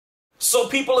So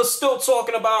people are still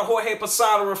talking about Jorge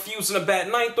Posada refusing to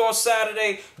bat ninth on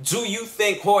Saturday. Do you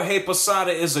think Jorge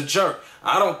Posada is a jerk?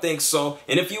 I don't think so.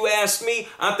 And if you ask me,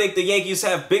 I think the Yankees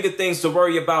have bigger things to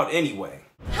worry about anyway.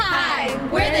 Hi,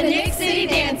 we're the Nick City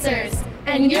Dancers,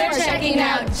 and you're checking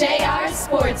out JR's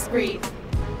Sports Brief.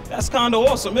 That's kind of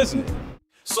awesome, isn't it?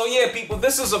 So yeah, people,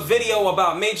 this is a video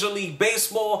about Major League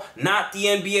Baseball, not the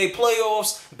NBA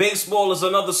playoffs. Baseball is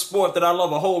another sport that I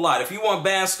love a whole lot. If you want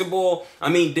basketball, I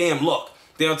mean, damn, look.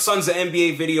 There are tons of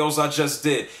NBA videos I just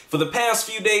did. For the past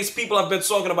few days, people have been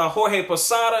talking about Jorge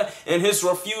Posada and his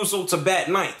refusal to bat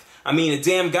ninth. I mean, a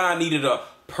damn guy needed a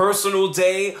personal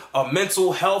day, a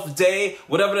mental health day,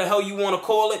 whatever the hell you want to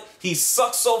call it. He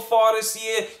sucks so far this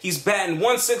year. He's batting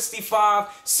 165,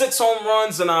 6 home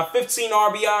runs, and 15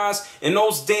 RBIs, and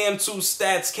those damn 2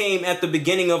 stats came at the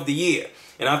beginning of the year.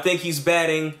 And I think he's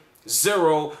batting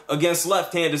 0 against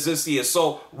left-handers this year.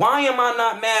 So why am I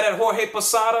not mad at Jorge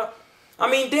Posada? I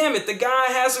mean, damn it, the guy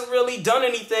hasn't really done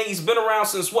anything. He's been around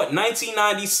since, what,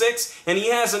 1996? And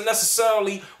he hasn't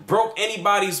necessarily broke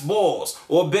anybody's balls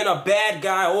or been a bad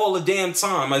guy all the damn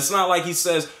time. It's not like he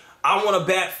says, I want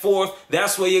to bat fourth.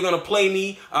 That's where you're going to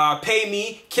pay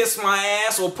me, kiss my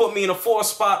ass, or put me in a 4th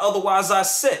spot. Otherwise, I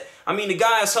sit. I mean, the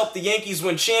guy has helped the Yankees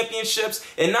win championships,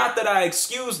 and not that I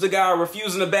excuse the guy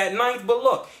refusing to bat ninth, but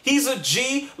look, he's a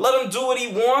G. Let him do what he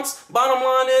wants. Bottom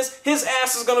line is, his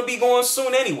ass is going to be going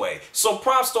soon anyway. So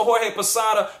props to Jorge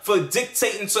Posada for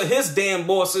dictating to his damn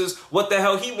bosses what the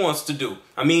hell he wants to do.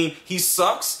 I mean, he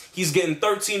sucks. He's getting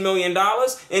 $13 million,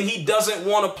 and he doesn't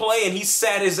want to play, and he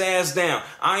sat his ass down.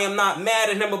 I am not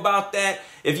mad at him about that.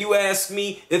 If you ask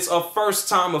me, it's a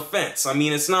first-time offense. I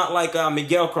mean, it's not like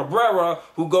Miguel Cabrera,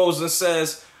 who goes and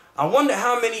says, I wonder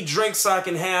how many drinks I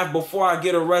can have before I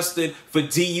get arrested for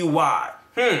DUI.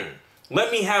 Let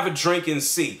me have a drink and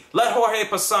see. Let Jorge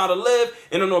Posada live.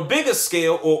 And on a bigger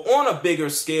scale, or on a bigger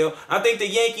scale, I think the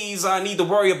Yankees need to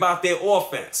worry about their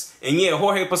offense. And yeah,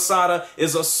 Jorge Posada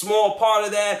is a small part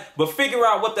of that, but figure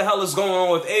out what the hell is going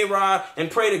on with A-Rod and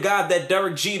pray to God that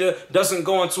Derek Jeter doesn't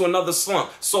go into another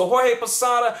slump. So Jorge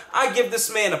Posada, I give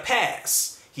this man a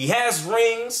pass. He has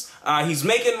rings. He's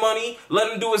making money.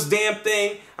 Let him do his damn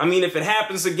thing. I mean, if it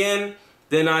happens again,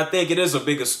 then I think it is a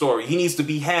bigger story. He needs to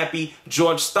be happy.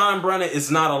 George Steinbrenner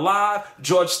is not alive.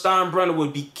 George Steinbrenner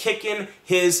would be kicking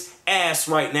his ass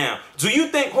right now. Do you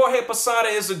think Jorge Posada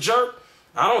is a jerk?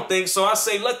 I don't think so. I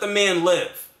say let the man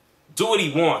live. Do what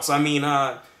he wants. I mean,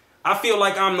 I feel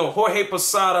like I'm the Jorge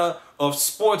Posada of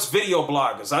sports video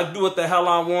bloggers. I do what the hell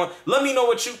I want. Let me know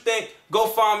what you think. Go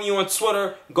find me on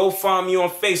Twitter. Go find me on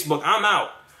Facebook. I'm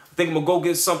out. I think I'm going to go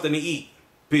get something to eat.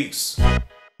 Peace.